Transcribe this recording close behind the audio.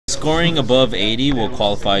scoring above 80 will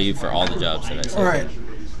qualify you for all the jobs that I said. All right.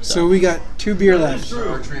 So we got 2 beer left.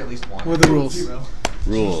 What are the rules?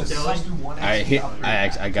 Rules.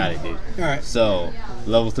 I got it, dude. All right. So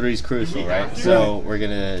level 3 is crucial, right? So we're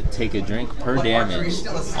gonna take a drink per damage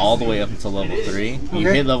all the way up until level 3. You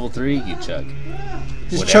hit level 3, you chug.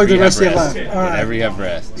 Just chug the rest of your life. All right. Whenever you have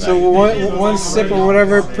rest. So one sip or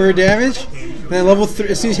whatever per damage. Then level 3.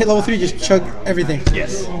 As soon as you hit level 3, just chug everything.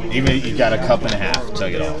 Yes. Even if you got a cup and a half,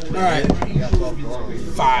 chug it all. All right.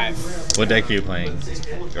 5. What deck are you playing?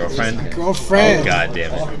 Girlfriend? Girlfriend. Oh, god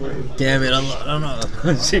damn it. Damn it, I don't know.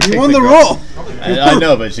 You won the roll. I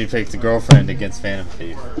know, but she picked the girlfriend against Phantom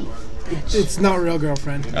Thief. It's not real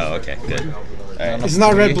girlfriend. Oh, okay, good. All right. It's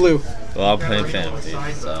not red blue. Well, I'm playing Phantom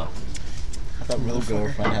Thief, so. I thought real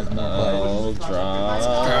girlfriend has no I'll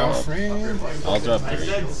drop. Girlfriend. I'll drop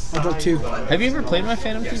 3. I'll drop 2. Have you ever played my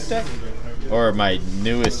Phantom Thief deck? Or my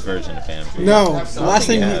newest version of Phantom Thief? No. Last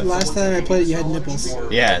time I played it, you had nipples.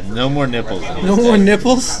 Yeah, no more nipples. No more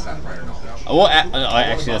nipples? Well,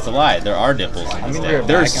 actually, that's a lie. There are nipples in this deck.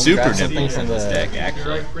 There are super nipples in this deck,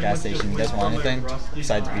 actually. Gas station. You guys want anything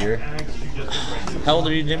besides beer? How old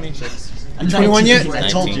are you, Jimmy? You 21 yet? I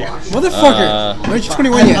told you. Motherfucker. Why aren't you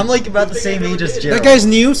 21 yet? I'm like about the same age as Gerald. That guy's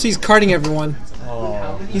new, so he's carding everyone.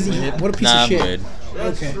 Oh. What a piece Nah, of shit. I'm good.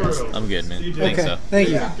 Okay. I'm good, man. I think Okay. so. Thank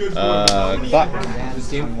you. Clock.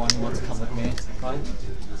 One wants to come with me.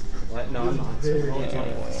 What? No, I'm not.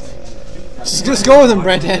 Just go with him,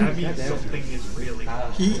 Brendan.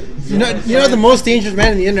 You're not the most dangerous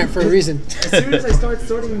man on the internet for a reason. As soon as I start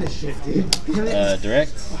sorting this shit, dude.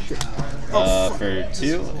 Direct. For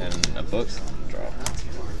 2 and a book. Draw.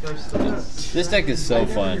 This deck is so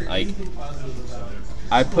fun. Like,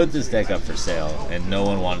 I put this deck up for sale and no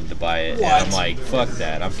one wanted to buy it. And I'm like, fuck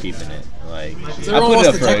that. I'm keeping it. Like, I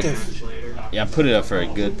put it up for a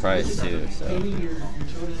good price too. So.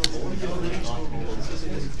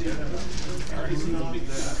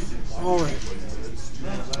 All right.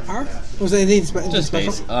 Power? Was there anything special? Just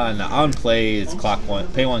base. No, on play it's clock 1,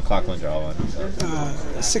 pay 1, clock 1, draw 1. So.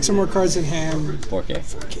 6 or more cards in hand. 4K.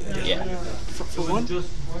 4K. Yeah. For 1? Good.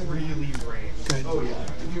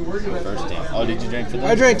 First damn. Oh, did you drink for that?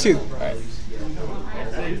 I drank 2. Alright.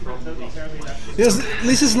 At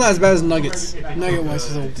least it's not as bad as Nuggets. Nugget Weiss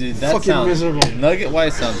is Dude, that fucking sounds miserable. Nugget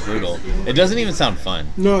Weiss sounds brutal. It doesn't even sound fun.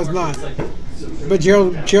 No, it's not. But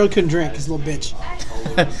Gerald couldn't drink. He's a little bitch.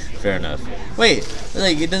 Fair enough. Wait,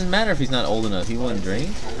 like it doesn't matter if he's not old enough. He wouldn't drink.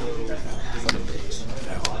 What a bitch.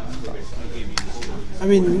 I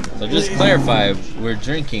mean, So just clarify, we're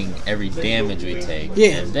drinking every damage we take.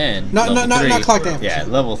 Yeah. And then Not clock damage. Yeah,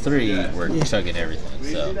 level 3 we're chugging everything.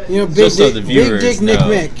 So Big the viewers Dick Nick know.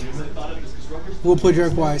 Mick will play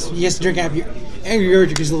drunk Weiss. He has to drink Angry Orchard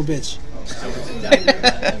because he's a little bitch.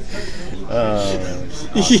 Awesome.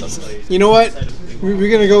 You know what?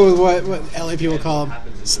 We're gonna go with what LA people call him,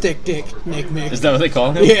 Stick Dick Nick Mick. Is that what they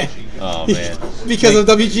call him? Yeah. Oh man. Because of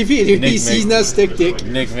WGP, dude. He's not Stick Dick.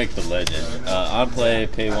 Nick Mick the legend. On play,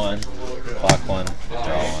 pay 1, clock 1, draw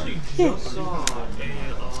 1. Your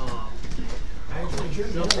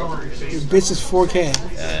bitch is 4K.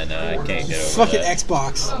 No, I can't get over Fucking that.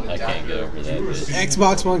 Xbox. I can't get over that.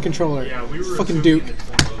 Xbox One controller. Fucking Duke.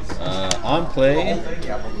 On play,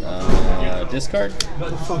 discard.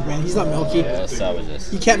 Fuck man, he's not milky. Yeah, salvage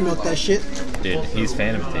this. You can't milk that shit. Dude, he's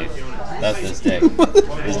Phantom Thief. That's this deck.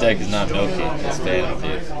 This deck is not milky. It's Phantom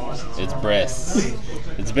Thief. It's breasts.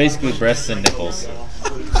 It's basically breasts and nipples.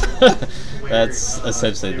 That's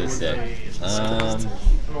essentially this deck. Alright.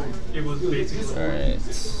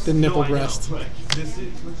 The nipple breast.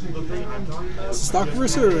 Stock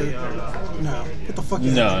versus or no? What the fuck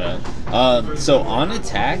is that? No. So on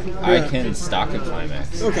attack, I can stock a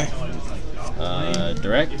climax. Okay.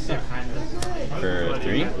 Direct for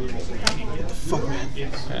 3. Fuck man.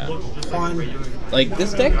 Yeah. One. Like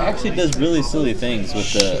this deck actually does really silly things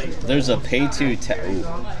with there's a pay 2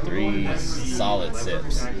 3 solid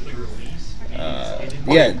sips.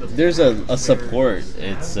 Yeah, there's a support.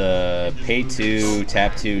 It's pay 2,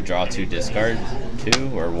 tap 2, draw 2, discard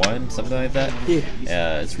 2 or 1, something like that.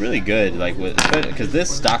 Yeah. It's really good, like because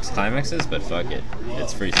this stocks climaxes, but fuck it,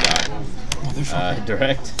 it's free stock.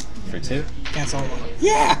 Direct for 2. Cancel.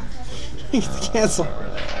 Yeah. Cancel.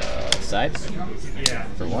 Side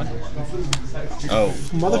for 1. Oh,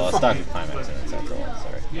 well, stock of climax and it's after 1.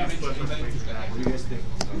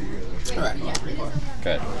 Sorry. All right.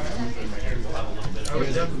 Good. I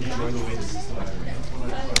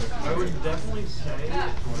would definitely say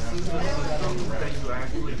this is something that you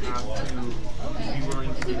actually have to be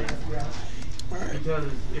willing to get into. Because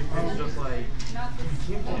if it's just like,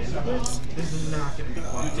 you can't do this, this is not going to be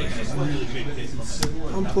fun.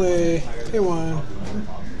 I'm play A1.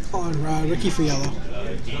 On Ricky for yellow.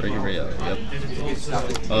 Ricky for yellow, yep.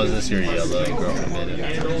 Oh, is this your yellow girlfriend made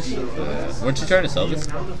it? Weren't you trying to sell this?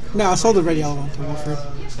 No, I sold the red yellow one to Wilfred.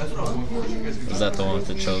 Was that the one with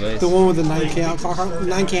the chug? The one with the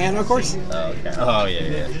 9K hand, of course. Oh, okay. Oh,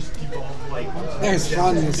 yeah. Yeah, it's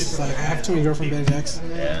fun. It's like, I have too many girlfriend beta decks.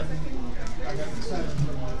 Yeah.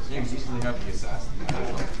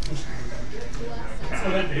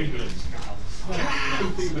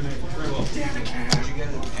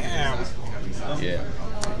 Yeah.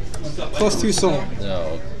 +2 soul.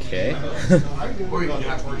 Okay. Uh,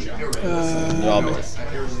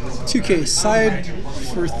 2K side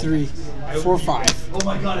for 3. 4/5. Oh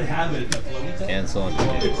my god, I have it. Cancel and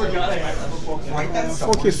I forgot I had it.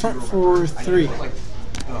 4K front for 3.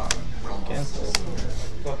 cancel.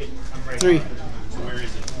 3.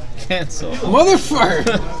 Cancel. Motherfucker!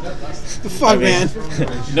 The fuck, man?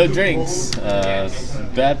 No drinks.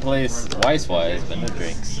 Bad place Weiss-wise, but no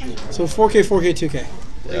drinks. So 4K, 4K, 2K.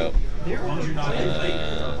 Yep.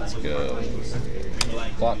 Let's go.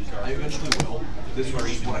 Clock.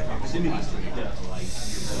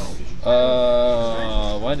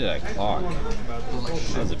 Why did I clock?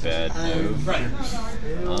 That was a bad move.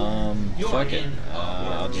 Fuck it.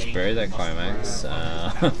 I'll just bury that climax.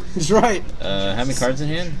 That's right. How many cards in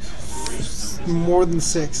hand? More than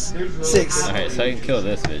 6. 6. Alright, so I can kill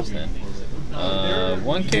this bitch then.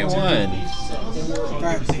 1K1.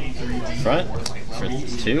 Alright. Front for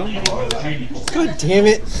 2? God damn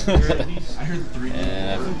it. And I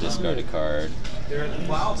have to discard a card.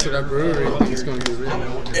 So that brewery is going to be real.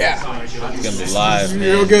 Yeah. It's gonna be live, man.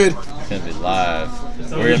 Real good. It's gonna be live.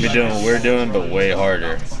 We're gonna be doing what we're doing, but way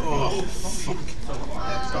harder. Oh, fuck.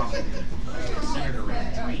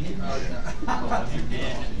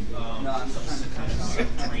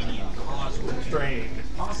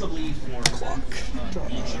 Clock. Draw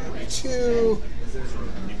 2.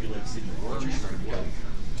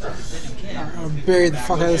 I'll bury the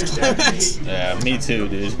fuck out of this climax. Yeah, me too,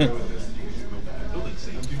 dude.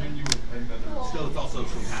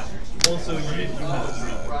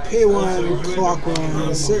 Pay 1, clock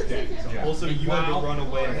 1, sir. Also, you had to run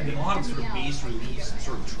away. And a lot of sort of base release,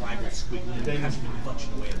 sort of tribal squiggly, and has been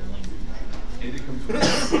punching away at the language.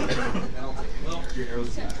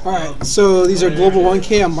 Alright, so these are global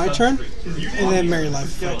 1K on my turn, and then Married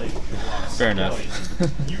Life. Fair enough.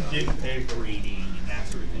 You didn't pay for rating and that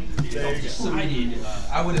sort of thing. They decided,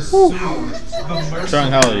 I would assume.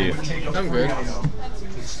 Strong, how old are you? I'm good.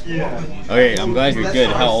 Okay, I'm glad you're good.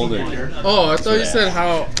 How old are you? Oh, I thought you said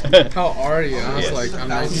how are you? I was Yes. like, I'm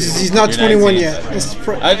 19. He's not You're 21 19. yet. It's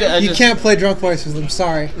I you just- can't play Drunk Weiss with him,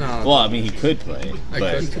 sorry. No. Well, I mean, he could play, I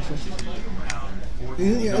but could.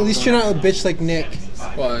 At least you're not a bitch like Nick.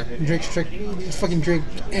 Why? Fucking drink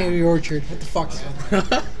Angry Orchard. What the fuck?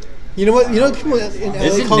 You know what? You know what people in LA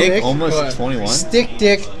isn't call Nick Nick? almost What? 21? Stick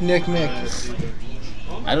Dick Nick.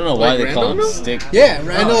 I don't know why Like they call him Randall? Stick. Yeah,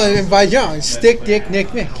 Randall and Vajong. Stick Dick Nick.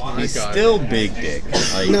 He's God. still big dick.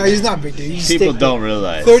 Like, No, he's not big dude. He's people stick don't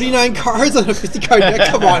realize. 39 cards on a 50 card deck.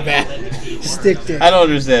 Come on, man. Stick Dick. I don't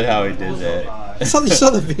understand how he did that. I saw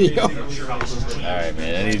the video. Alright,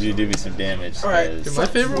 man. I need you to do me some damage. Alright. 'cause- My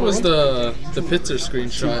favorite was the Pitzer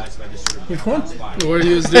screenshot Which one? where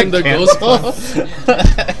he was doing the ghost pump.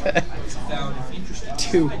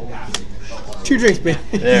 2. 2 drinks, man.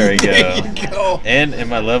 There we go. There you go. And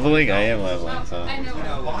am I leveling? I am leveling. So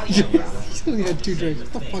He's only had 2 drinks.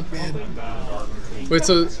 What the fuck, man? Wait,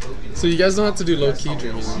 so you guys don't have to do low key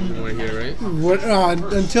drinks anymore here, right? What?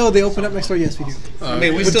 Until they open up next door, yes, we do. I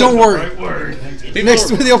mean, we But still don't worry. People, Next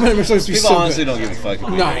when they open up next door, we people so honestly good. don't give a fuck if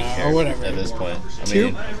we No, drink here or whatever. at this point. I 2?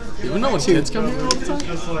 mean, Even though when kids come here all the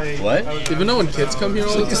time. what? Even though when kids come here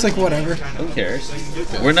all the It's time. like whatever. Who cares?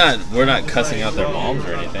 We're not cussing out their moms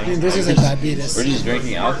or I mean, anything. this isn't diabetes. We're just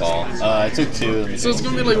drinking alcohol. I took 2. So it's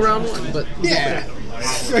gonna be like round 1, but Yeah.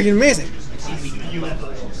 It's fucking amazing.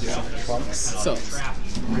 so.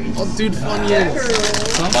 Oh, dude, fun yeah.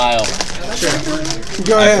 Smile.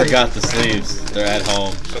 Go I ahead. forgot the sleeves. They're at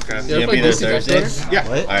home. Yeah, You gonna if I be there go see that Thursday? better.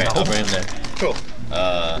 All right, I'll bring them there. Cool.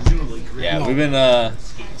 Yeah, we've been.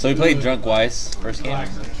 So we played Drunk Weiss first game.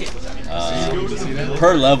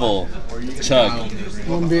 Per level, chug.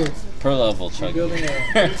 1 beer. Per level, chug.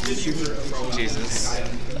 Jesus.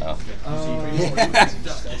 So, Yeah.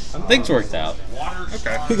 things worked out.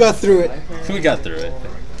 Okay. We got through it. We got through it.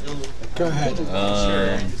 Go ahead.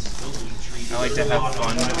 I like to have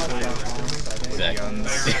fun with Exactly.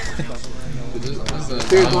 This is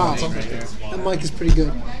Dude, wow. That mic is pretty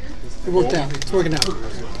good. It worked out. It's working out.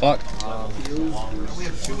 Fuck.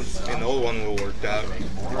 And the old one will work out.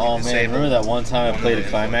 Oh man, remember that one time I played a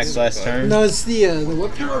climax last turn? No, it's the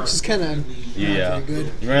weapon works is kind of Yeah. very good.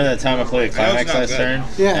 You remember that time I played a climax That was last not turn?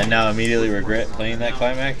 good. Yeah. And now immediately regret playing that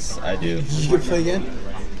climax? I do. You could play again?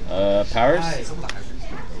 Powers?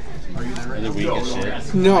 They're weak as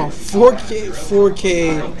shit. No,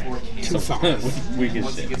 4K 25. Weak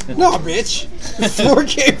as shit. No, bitch.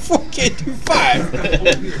 4K 25.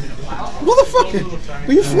 Motherfucker.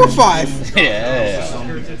 Well, you're 4-5. Yeah.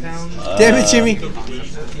 Damn it, Jimmy.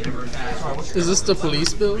 Is this the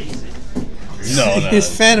police bill? No, no. His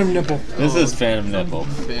Phantom nipple. This is Phantom Nipple.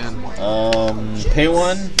 Fan. Pay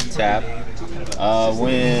 1, tap.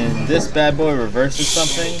 When this bad boy reverses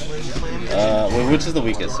something, wait, which is the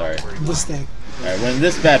weakest? Sorry. This thing. All right, when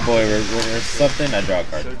this bad boy reverses something, I draw a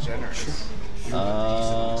card.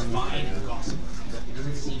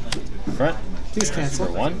 Front Please for cancel.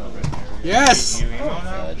 1. Yes.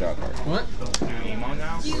 Draw a card. What?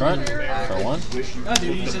 Front for 1. No,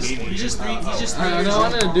 dude, he's just three. I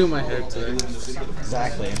wanted to do my hair today.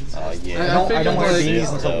 Exactly. Yeah. I don't wear like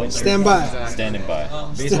beanies until winter. Stand by. Standing by.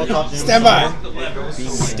 Baseball costume. Stand by.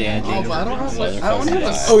 Standing. Oh, but I don't have like, I don't have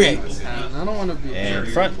a Okay. I don't want to be. And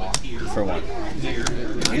front for 1.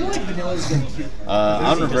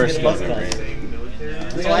 On reverse goes great.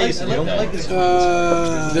 That's why I used to do.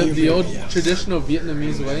 The old traditional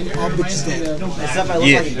Vietnamese way. All bitches dead. Except I look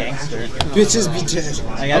Yeah. like a gangster. Bitches be dead.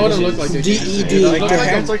 I I would have bitches. looked like a D.E.D. Like, my dead.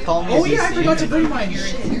 parents would call me a Oh yeah, I DC. forgot to bring mine here.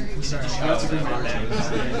 Sorry, I forgot to bring mine.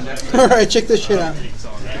 Alright, check this shit out.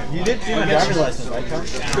 You did see my driver's license, right, Tom?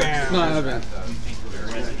 No, I haven't.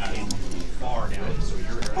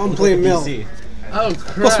 I'm playing Mill. DC. Oh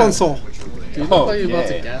crap! Plus 1 soul. Dude, you Oh, look like you're about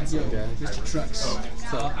to yeah. gas some guy.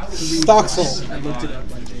 Stock soul. I looked it up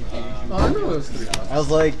on JP. Oh, I know it was 3 bucks. I was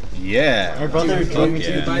like, Yeah. my brother took me to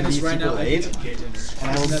yeah. the Buy this D right now. super late,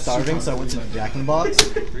 and I was starving, so I went to Jack in the Box.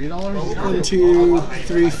 $3? 1, 2,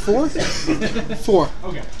 3, 4. 4.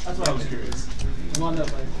 I'm on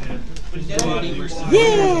that like.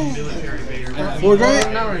 Yeah. 4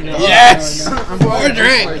 drink. Not right now. Yes! I'm 4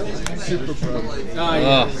 drink. like super pro. Oh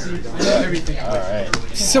yeah. I know everything. All right.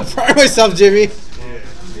 So proud of myself, Jimmy.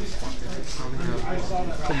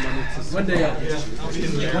 One day I'll get you.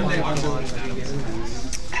 One day I'll do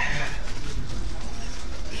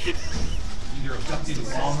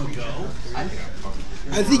I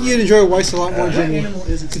think you'd enjoy Weiss a lot more, Jimmy,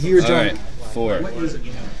 if you were All drunk. right. 4.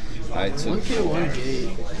 I took 1K,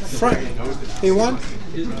 1K. Front. A1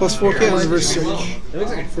 plus 4K on reverse search.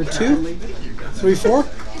 For 2, 3, 4.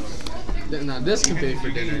 Nah, this can pay for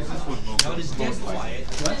dinner. It's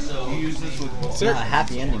not a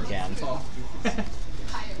happy ending can.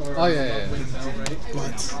 Oh yeah.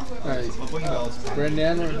 What? Alright.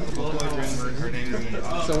 Brendan.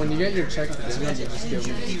 So when you get your check for dinner, you just give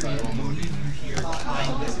me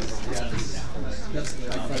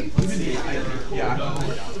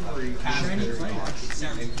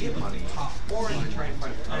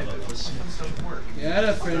Yeah, I had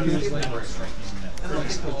a friend who was like,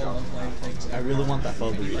 I really want that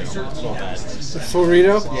photo so bad.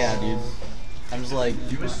 Florito? Yeah, dude. I'm just like,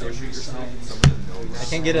 I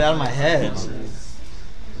can't get it out of my head.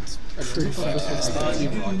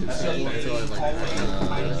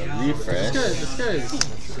 refresh. This guy is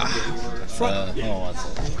Hold on one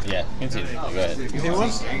second. Yeah, continue. Go ahead.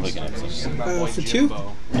 A1? I'm looking at something. For 2?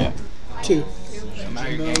 Yeah. 2.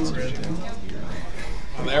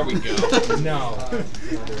 There we go. No.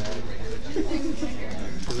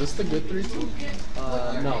 Is this the good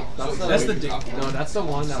 3-2? No. that's the ding. No, that's the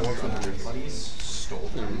one that works with the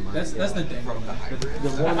That's the ding. The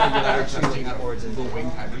one that you're actually towards is the wing.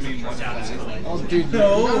 Oh, dude, you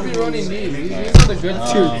gotta be running these. These are the good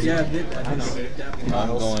 2. Yeah, I know. I'm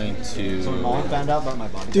going So to mom found out about my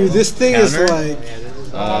body. Dude, this thing is Counter? like.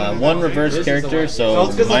 1 reverse character, so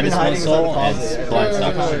it's 'cause I've been minus 1 hiding soul inside the and closet. blind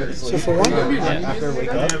stop. So for 1? After I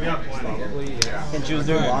wake up, and she was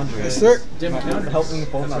doing laundry. Yes, sir. Helping me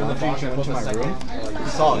fold my laundry, she went to my room. She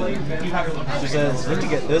saw it. She says, "Where'd you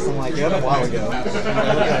get this?" I'm like, "You got it a while ago." And I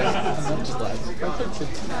look at it, just left. I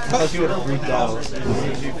thought she would have freaked out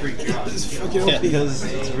It's fucking Yeah. OP. because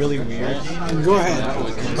it's really weird. Go ahead.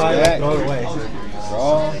 Probably like, throw it away.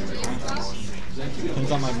 Draw.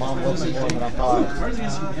 Turns out my mom loves me more than I thought.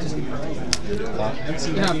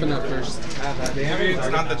 It happened at first. Maybe it's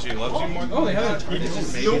not that she loves you more. Oh, they have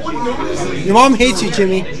it. Your mom hates you,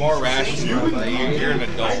 Jimmy. More rational. You're an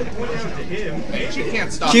adult. She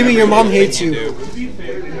can't stop. Jimmy, your mom everything hates you you. do.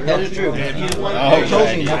 That is true. Oh, Told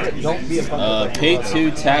me not to, don't be a fucking Pay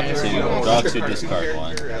 2, tap 2, draw 2, discard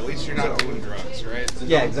 1. At least you're not doing drugs, right?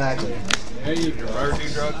 Yeah, exactly. Your brother do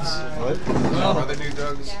drugs? What? Your brother do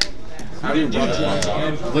drugs?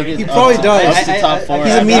 Look at, He probably does. Up to top 4.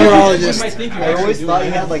 He's a meteorologist. I always thought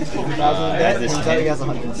he had like 50,000 in debt, and this turns out he has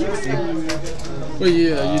 160. Wait,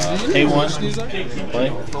 yeah, you Pay know one. how much these are? Play.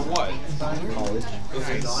 For what? College.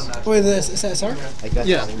 Wait, is that SR? Like that's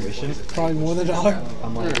Yeah. tuition. Probably more than $1.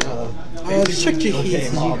 I'm like, Check your okay,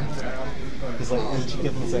 keys. mom. He's like, and she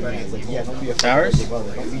gives him the same thing. He's like, yeah, don't be afraid. Towers? Like, well,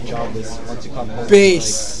 don't be jobless once you come home.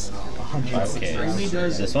 Base. Like, 160.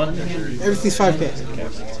 5K. This one? Everything's 5K.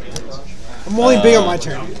 I'm only big on my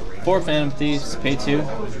turn. 4 Phantom Thieves. Pay 2.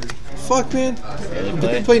 Fuck, man. Early You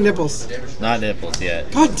play. play nipples. Not nipples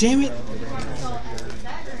yet. God damn it.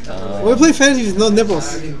 We play fantasy with no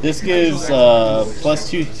nipples. This gives plus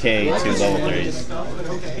 2K to level 3s.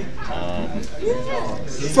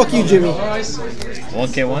 Fuck you, Jimmy.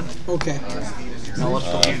 1K1. Okay.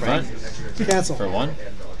 Front Cancel. for 1.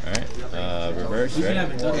 Alright. Reverse, right?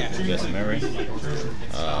 Just memory.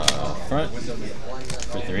 Front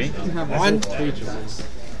for 3. 1.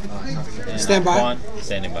 Stand by. Quan,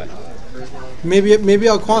 standing by. Maybe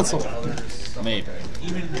I'll cancel. Maybe. I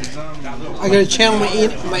gotta channel my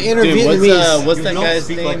inner Dude, Vietnamese. what's that don't guy's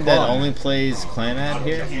speak name like that Quan. only plays Clan Ad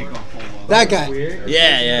here? That guy.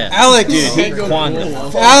 Yeah. Alex. Dude, he quanned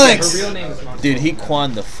the Alex. Dude, he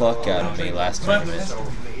quanned the fuck out of me last tournament.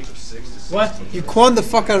 You quanned the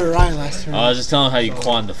fuck out of Ryan last turn. I was just telling how you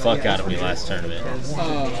quanned the fuck out of me last tournament.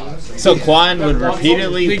 So Quan would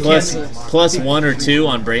repeatedly plus 1 or 2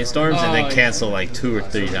 on brainstorms and then cancel like 2 or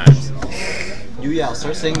 3 times. You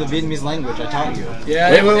start saying the Vietnamese language I taught you.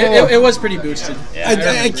 Yeah, Wait. it was pretty boosted.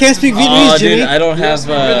 I can't speak Vietnamese, Oh, Jimmy. dude, I don't have.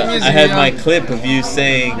 Vietnamese, I had yeah. my clip of you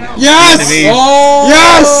saying Yes! Vietnamese.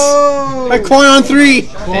 Yes! I coin on 3.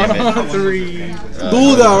 Damn it. 3.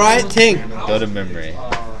 Bulldo, right? Ting. Go to memory.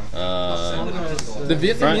 The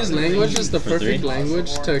Vietnamese language is the For perfect 3.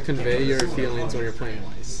 language to convey your feelings when you're playing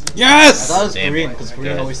Weiss. Yes! That was Damn Korean, it. because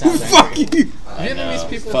Korean Good. always has that. Fuck you. Vietnamese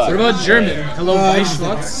people. Fuck. What about German? Hello, Weiss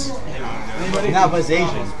Schwartz. Nah, but it's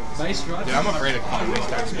Asian. Dude, I'm afraid of calling these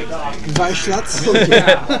times. Weiss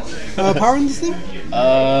power in this thing? You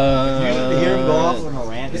hear him go off on a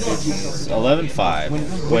rant.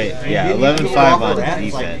 11-5. Wait, yeah, 11-5 on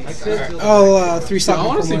defense. Oh, 3 I stock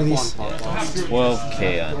want for to one of see these. Quan pop. 12K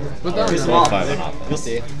on. But that was 12-5 on You'll offense.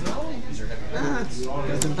 see. I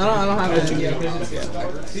don't have it yet.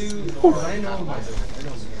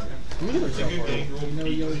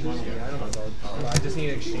 I just need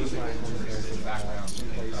to exchange my background.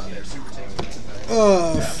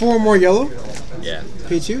 4 more yellow. Yeah,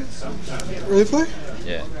 Pay 2. Early play.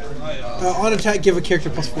 yeah, On attack, give a character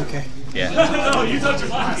plus 4K. yeah.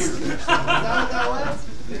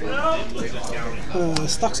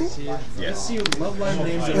 Stoxel. Yes.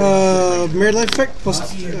 Married life effect plus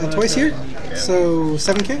twice here. So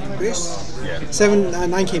 7K base. Yeah.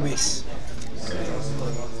 9K base.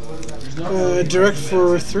 Direct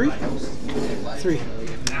for 3. 3.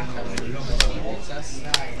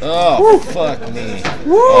 Oh, fuck me.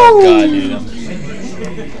 Woo! Oh, God, dude.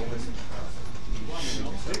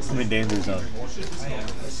 I'm in danger zone.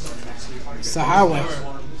 It's the highway.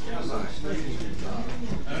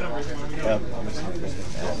 Yep.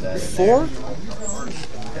 4.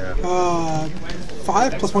 Yeah.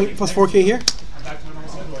 5 plus 1 plus 4K here.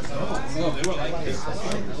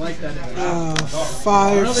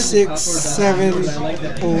 5, 6, 7,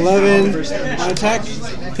 11 on attack.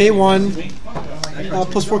 Pay 1.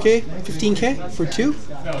 Plus 4K, 15K for 2.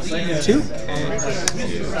 2.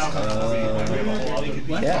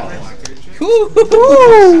 Yeah.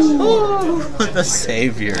 The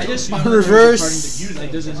savior. On reverse.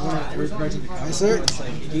 Yes, sir.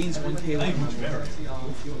 Gains 1K language,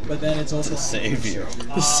 but then it's also Savior.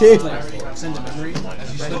 The save. send to memory.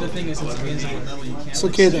 But the thing is, since it gains one level, you can't. It's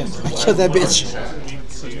okay then. I killed that bitch.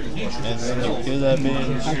 And then you kill that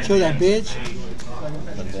bitch. I killed that bitch.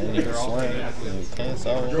 And then you swing. You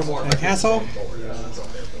cancel. Like asshole.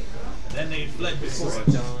 Then they fled before it.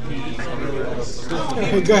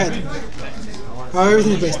 Go ahead.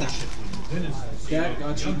 Everything's based now. That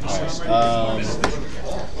got you.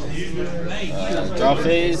 Draw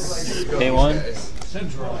phase. Pay 1.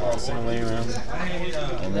 Send away around.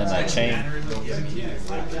 And then I chain.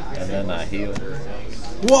 And then I heal.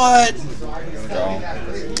 What? Draw.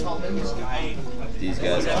 These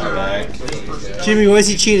guys come back. Jimmy, why is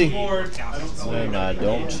he cheating? When I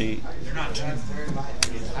don't cheat.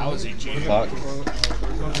 How is he cheating? Fuck.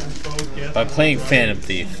 By playing Phantom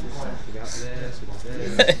Thief.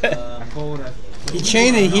 He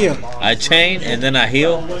chain and heal. I chain and then I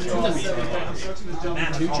heal.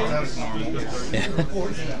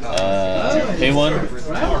 Pay 1.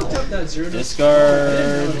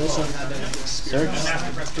 Discard. Search.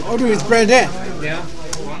 Oh, dude, it's Brandon. Yeah.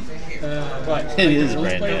 It is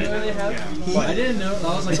Brandon. I didn't know. I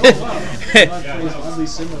was like, oh wow. It's oddly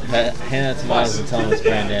similar. Hand that to Miles and tell him it's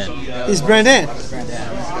Brandon. He's Brandon.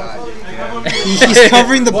 He's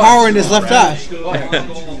covering the power in his left eye.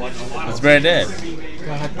 It's Brandon.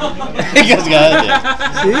 You guys got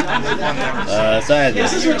it. Sorry.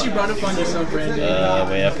 This is what you brought up on yourself, Brandon.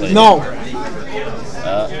 Wait, I played. No.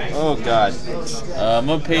 Oh god. I'm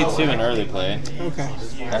gonna pay 2 in early play. Okay.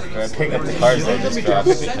 After I pick up the cards I just dropped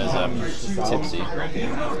because I'm tipsy.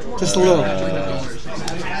 Just a little.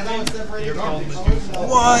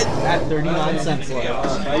 What? At 39 cents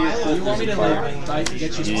left. You want me to like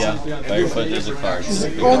get you some Yeah. By your foot, there's a card.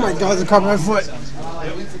 Oh my god, the caught my foot.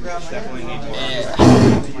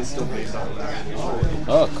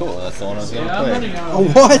 Oh, cool. That's the one I was gonna play. Oh,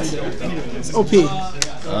 what? It's OP.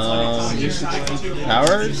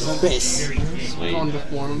 Powers? Base. Sweet. On the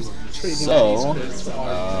forums. So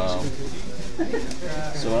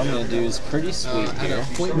what I'm gonna do is pretty sweet here.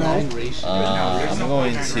 .9 ratio. I'm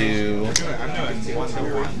going to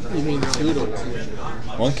You mean 2 to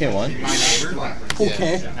 1? 1K1.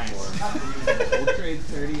 Okay.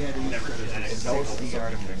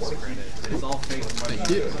 Thank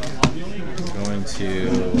you. Going to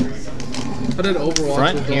Put it Overwatch.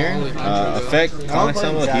 front with here. Effect. Comic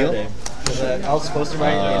Summon with heal. I was supposed to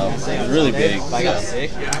write it Really big. but I got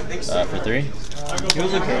sick. For 3. It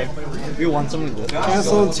was okay. We won something good.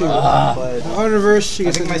 Cancel in 2. But On reverse, she I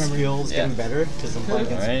gets think my it. skill's getting better because I'm playing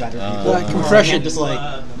against Alright, better people. Like I compression. can't just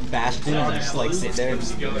like bash them and just like sit there and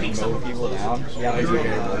just mow people down. Yeah, I do very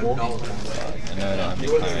mobile. I know I don't have any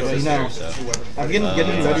But comics you know, so. I'm getting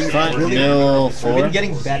ready. Front really, mill I've 4. been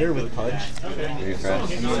getting better with Pudge. Refresh.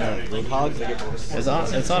 Roadhog.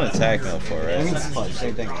 It's on attack mill 4, I right? mean, it's Pudge,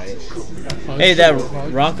 same thing, right? Hey, that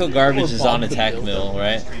Ronco garbage is on attack mill,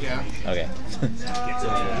 right? Okay.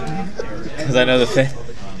 Because I know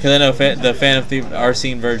the Fan of the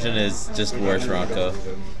Arsene version is just worse Ronco.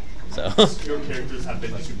 So.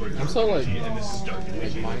 I'm so like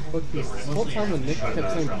my fucking the whole time when Nick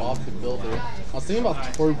kept saying Bob the Builder, I was thinking about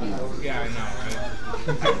Torby. Yeah, I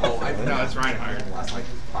know, right? No, it's Reinhardt.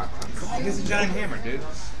 He's a giant hammer, dude.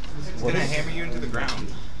 He's gonna hammer you into the ground.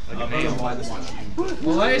 Like a nail.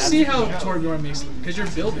 Well, I see how Torbjorn makes it because you're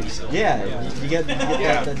building so. Yeah, you get that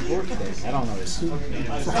dwarf thing. I don't know this.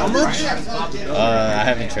 How much? I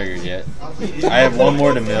haven't triggered yet. I have 1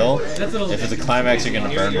 more to mill. If it's a climax, you're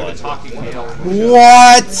gonna burn 1. So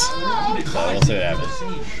What? we'll see what happens.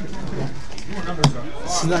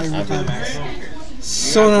 It's not even a climax.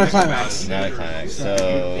 So not a climax. Not a climax.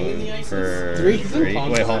 So for 3? 3.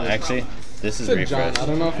 Wait, hold on. Actually, this is It's John. refresh. I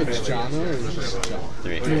don't know if it's John or it's just John.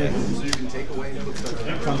 3.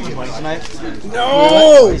 Come to Weiss tonight?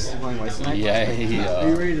 No! Playing Weiss tonight? Are you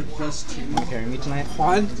Yeah. ready to plus 2? You carry me tonight?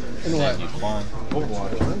 Juan? And what? Quan.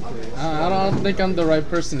 Overwatch. I don't think I'm the right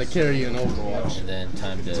person to carry you in Overwatch. And then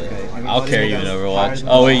time to. okay. I mean, I'll buddy, carry you we in got Overwatch. fires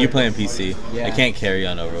Oh wait, and you play on PC. Yeah. I can't carry you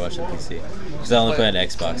on Overwatch on PC because I only play on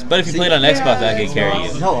Xbox. But if you played on Xbox, I could carry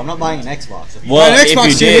you. No, I'm not buying an Xbox. Well, Buy an if Xbox,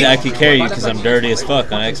 you did, Jimmy. I could carry you because I'm dirty as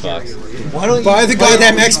fuck on Xbox. Why don't you Buy the play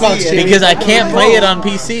goddamn on Xbox, PC? Jimmy. Because I can't play it on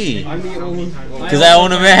PC. Because I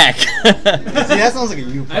own a Mac. See, that sounds like a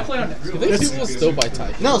you. I play on I think people still buy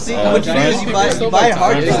Titan. No, see, what you do is you buy a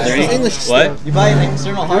hard It's drive. Three? English What? You buy an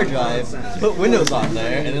external hard drive, put Windows on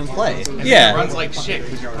there, and then play. Yeah. Runs like shit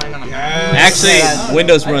because you're playing on a Mac. Actually,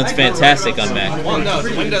 Windows runs fantastic on Mac. Well, no,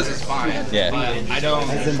 the Windows is fine. Yeah. But I don't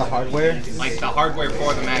As in the hardware. like the hardware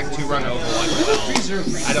for the Mac to run Overwatch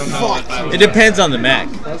well. I don't know if I would. It depends on the Mac.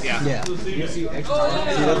 Yeah. Yeah.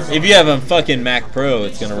 If you have a fucking Mac Pro,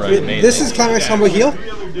 it's gonna run amazing. This is climax combo heal?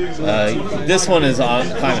 This one is on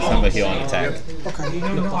Climate Combo Heal on attack.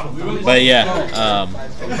 Okay. But yeah,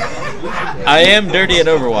 I am dirty at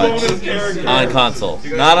Overwatch on console,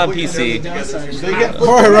 not on PC.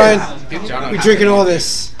 Alright, Ryan. We're drinking all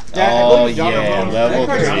this. Oh yeah, level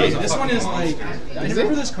 3. This one is like, I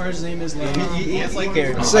remember this card's name is like, It's like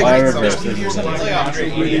character. It's I like, reversed it.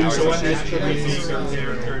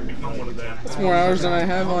 That's more hours than I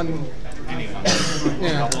have on.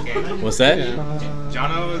 Yeah. What's that?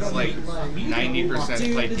 Jono is like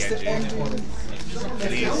 90% played Genji.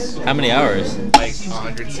 And he's How many hours? like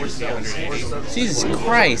 160, 180. Jesus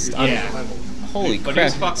Christ! Yeah. Holy But crap!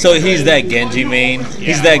 he's fucking So he's that Genji main.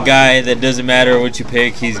 He's that guy that doesn't matter what you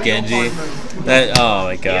pick. He's Genji. That oh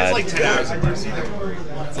my He has like god! 10 hours of Mercy.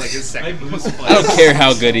 It's like his second most played. I don't care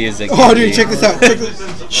how good he is at Genji. oh, dude, check this out.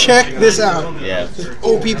 Check this out. Yeah.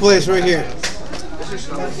 OP place right here.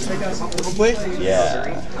 Play?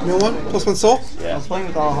 Yeah. No one? +1 soul? I Yeah. was playing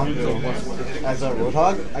with Alejandro as a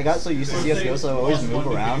Roadhog. I got so used to CSGO, so I always move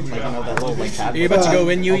around, like, you know, that little, like, tab. Are you about to go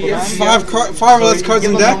in, you idiot? Five less cards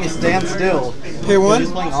in deck. Stand still. Pay one.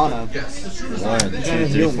 He's playing Ana. 1, 2,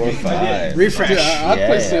 3, 4, 5. Refresh. Dude, I'd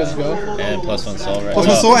play CSGO. And +1 soul, right?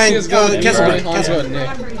 +1 soul and CSGO, cancel right? back. Cancel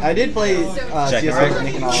back. Nick. I did play Check and CSGO wreck. with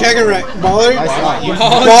Nick and Ana. Check and wreck. Baller. I saw it.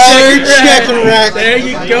 Baller, check and wreck. There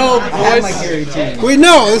you go, I had my boys. carry team. Wait,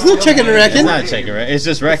 no, there's no check and It's wrecking. not checking, right? It's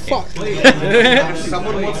just wrecking.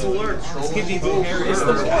 Someone wants to learn. This kid needs to carry. It's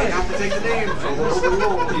the boy. I have to take the name.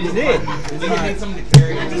 You did. You need someone to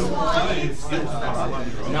carry.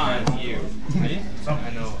 Not you.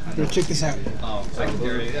 I know. Yo, check this out. Oh,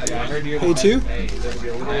 secondary. Yeah, I heard you. Pay 2.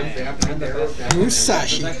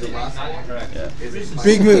 Musashi.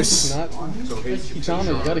 Big Moose. Not.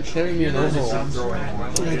 Chana, you gotta carry me an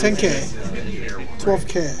Overwatch. 10k.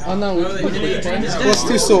 12k. Oh no, we can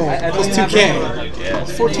 +2 soul. +2k. Yeah.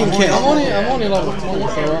 14k. I'm only level 20,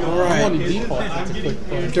 so I'm Alright. on the default. It's a quick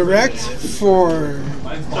play. Direct for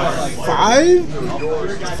 5?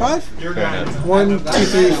 5? 1, 2,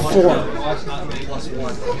 3, 4.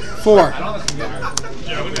 4.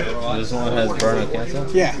 This one has burn or cancel?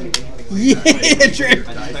 Yeah. Yeah, drink.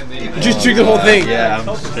 Just drink the whole thing. Yeah, I'm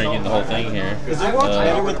just drinking the whole thing here. Is Overwatch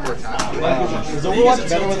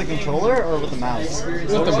better with a controller or with a mouse? With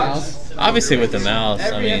the mouse. Obviously with the mouse,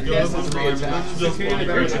 I mean.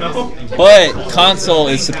 But console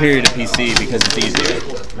is superior to PC because it's easier.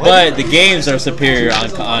 But the games are superior on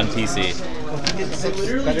PC.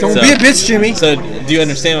 Don't be a bitch, Jimmy. So do you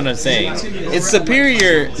understand what I'm saying? It's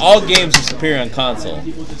superior, all games are superior on console.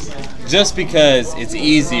 Just because it's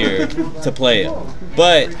easier to play it.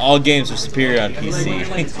 But all games are superior on PC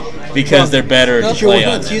because they're better to Did you play win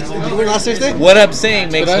on Did them. you win last Thursday? What I'm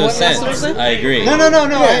saying makes Did I no win last sense. Thursday? I agree. No.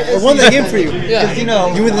 I won that game for you. Yeah. Because, you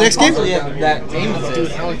know, You win the next game? Yeah, that game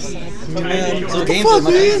is so games fuck, are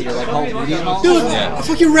much man? easier, like Call of Duty and all. Dude, Yeah. I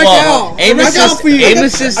fucking wrecked Well, out. aim I wrecked out assist, for you. aim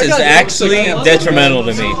assist is actually detrimental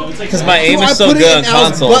to me because my aim Dude, I is so put it good on in Al's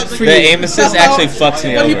console butt for that you. aim assist actually fucks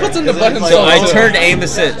me But he puts in over. the button So I turned aim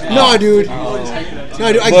assist. No, dude.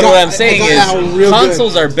 No, dude. But what I'm saying is,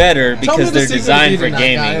 consoles are better because they're designed for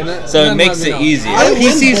gaming, so it makes it easier. I win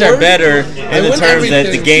PCs are board. better in the terms that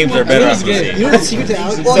the games are better on PC. You know the secret to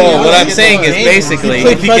Alex? So what I'm saying is basically,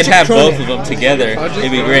 if you could have both of them together,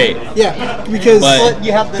 it'd be great. Yeah, because But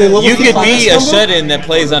You have the the level You could 5 be a stumble shut-in that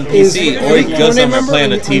plays on is PC, or when you could go somewhere and play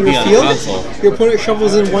on a your TV on a field, console. Your opponent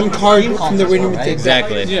shovels in one card from the waiting room to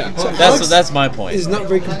Exactly. Yeah. So Alex That's my point. is not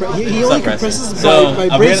very compressed. He It's only not pressing. compresses So by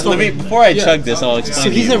let me, brainstorming. before I chug this, I'll explain So to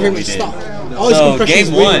he's you never what very we did. much stopped. All his So compression is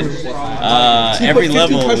game waiting one, room. So you every put 15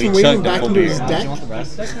 level cards we from waiting room chugged a back full into his beer. deck.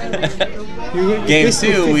 Game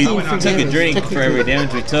Basically 2, we 15 took a damage, drink for technically. every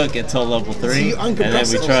damage we took until level 3, you and then we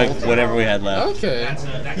uncompress it. chugged whatever we had left. Okay.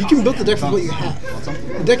 You can build the deck from what you have.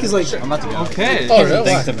 The deck is like, I'm about to go. Okay. Oh, really?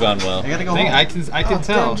 Things have gone well. I gotta go I think home. I can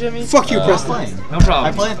tell. fuck you, Preston. No I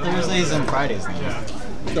problem. play Thursdays and Fridays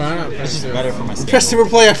now. This is better for my schedule. Preston will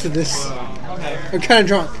play after this. I'm kind of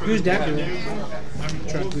drunk. Who's that doing?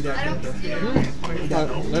 Trying to do that.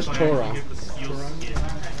 That's Torah.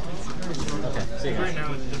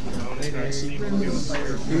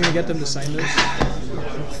 You're gonna get them to sign this?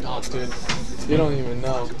 Oh, dude. You don't even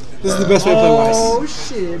know. This is the best way to play Weiss. Oh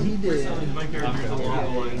shit, he did.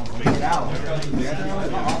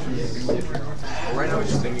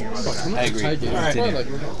 I agree. I get Alright. it.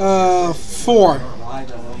 Like, 4.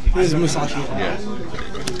 This is Musashi. Yeah.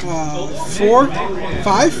 4?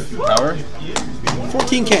 5? Power?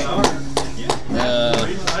 14k.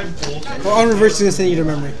 Well, on reverse is gonna send you to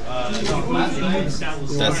memory.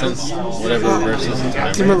 That sense, whatever reverses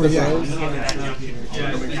into To memory. memory, yeah.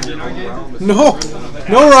 No!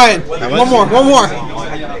 No, Ryan! One more!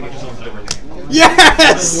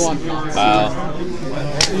 Yes! Wow.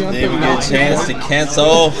 Didn't even get a chance to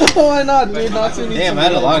cancel. why not, dude? Not to Damn, I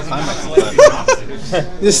had a lot of climax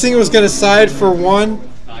left. This thing was gonna side for 1,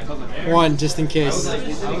 just in case.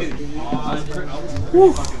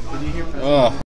 Whew. Ugh.